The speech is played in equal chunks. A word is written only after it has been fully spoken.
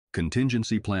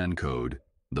Contingency Plan Code,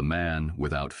 The Man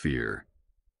Without Fear.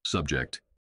 Subject: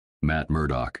 Matt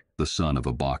Murdock, the son of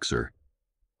a boxer.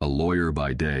 A lawyer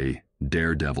by day,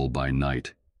 daredevil by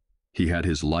night. He had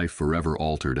his life forever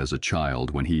altered as a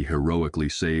child when he heroically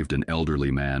saved an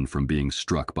elderly man from being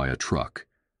struck by a truck,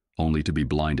 only to be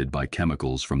blinded by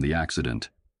chemicals from the accident.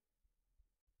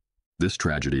 This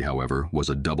tragedy, however, was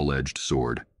a double-edged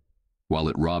sword. While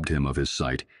it robbed him of his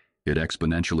sight, it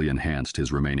exponentially enhanced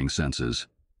his remaining senses.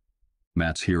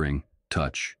 Matt's hearing,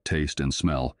 touch, taste, and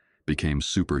smell became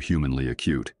superhumanly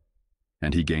acute,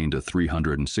 and he gained a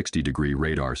 360-degree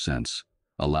radar sense,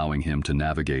 allowing him to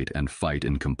navigate and fight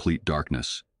in complete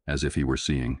darkness, as if he were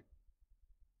seeing.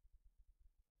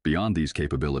 Beyond these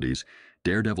capabilities,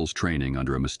 Daredevil's training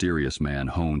under a mysterious man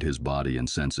honed his body and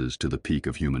senses to the peak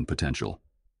of human potential.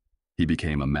 He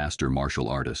became a master martial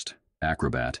artist,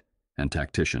 acrobat, and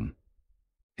tactician.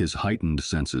 His heightened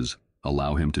senses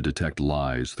allow him to detect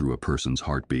lies through a person's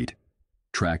heartbeat,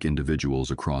 track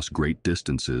individuals across great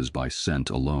distances by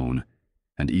scent alone,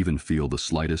 and even feel the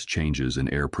slightest changes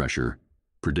in air pressure,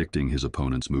 predicting his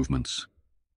opponent's movements.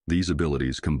 These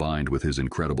abilities, combined with his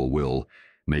incredible will,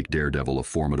 make Daredevil a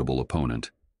formidable opponent.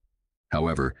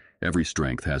 However, every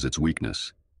strength has its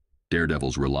weakness.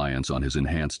 Daredevil's reliance on his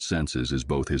enhanced senses is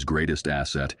both his greatest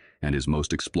asset and his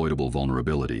most exploitable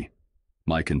vulnerability.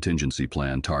 My contingency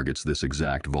plan targets this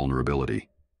exact vulnerability.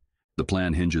 The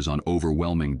plan hinges on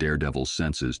overwhelming Daredevil's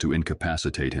senses to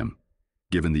incapacitate him.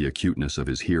 Given the acuteness of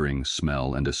his hearing,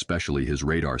 smell, and especially his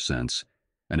radar sense,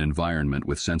 an environment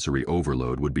with sensory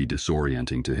overload would be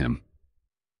disorienting to him.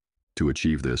 To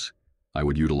achieve this, I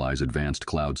would utilize advanced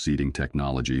cloud seeding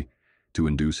technology to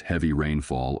induce heavy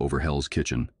rainfall over Hell's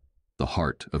Kitchen, the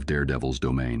heart of Daredevil's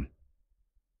domain.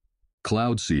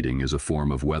 Cloud seeding is a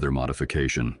form of weather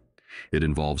modification. It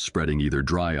involves spreading either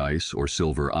dry ice or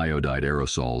silver iodide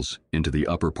aerosols into the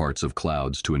upper parts of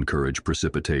clouds to encourage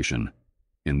precipitation.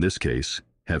 In this case,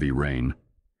 heavy rain.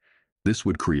 This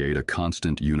would create a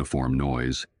constant uniform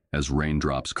noise as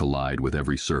raindrops collide with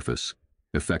every surface,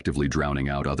 effectively drowning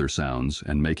out other sounds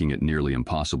and making it nearly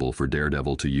impossible for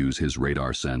Daredevil to use his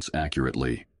radar sense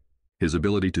accurately. His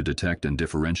ability to detect and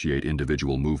differentiate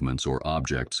individual movements or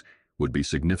objects would be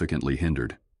significantly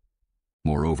hindered.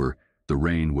 Moreover, the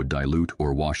rain would dilute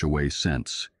or wash away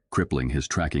scents, crippling his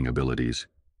tracking abilities.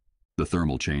 The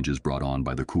thermal changes brought on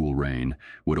by the cool rain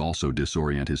would also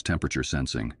disorient his temperature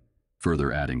sensing,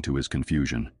 further adding to his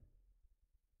confusion.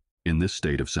 In this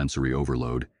state of sensory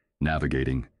overload,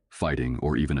 navigating, fighting,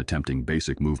 or even attempting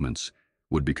basic movements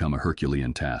would become a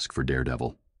Herculean task for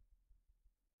Daredevil.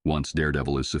 Once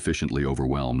Daredevil is sufficiently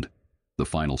overwhelmed, the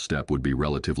final step would be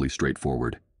relatively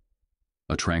straightforward.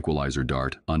 A tranquilizer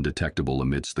dart, undetectable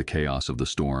amidst the chaos of the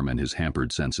storm and his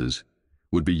hampered senses,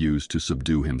 would be used to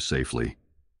subdue him safely.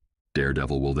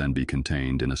 Daredevil will then be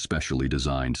contained in a specially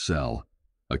designed cell,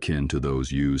 akin to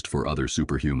those used for other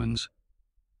superhumans.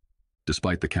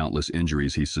 Despite the countless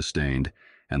injuries he's sustained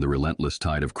and the relentless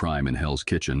tide of crime in Hell's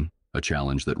Kitchen, a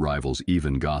challenge that rivals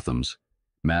even Gotham's,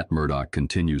 Matt Murdock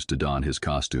continues to don his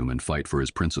costume and fight for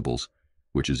his principles,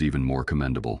 which is even more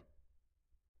commendable.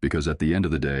 Because at the end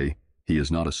of the day, he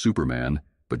is not a Superman,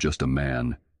 but just a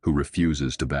man who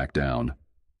refuses to back down.